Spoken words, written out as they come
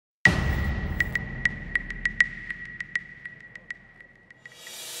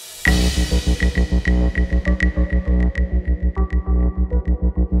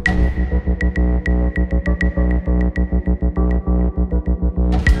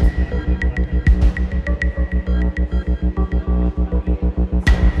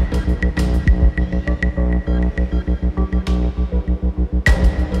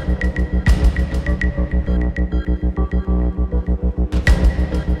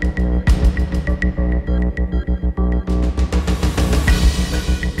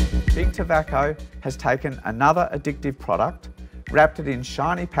Tobacco has taken another addictive product, wrapped it in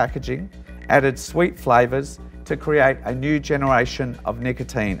shiny packaging, added sweet flavours to create a new generation of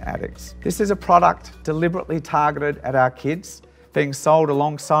nicotine addicts. This is a product deliberately targeted at our kids, being sold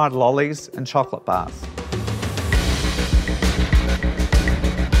alongside lollies and chocolate bars.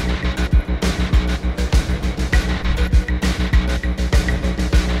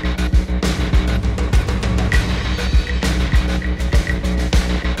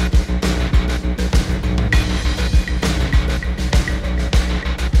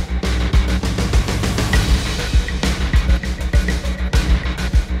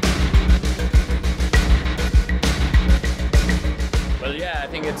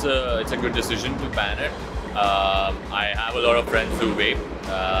 It's a good decision to ban it. I have a lot of friends who vape.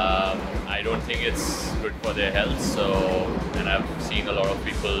 I don't think it's good for their health. And I've seen a lot of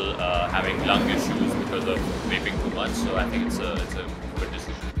people having lung issues because of vaping too much. So I think it's a good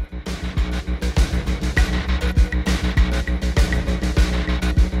decision.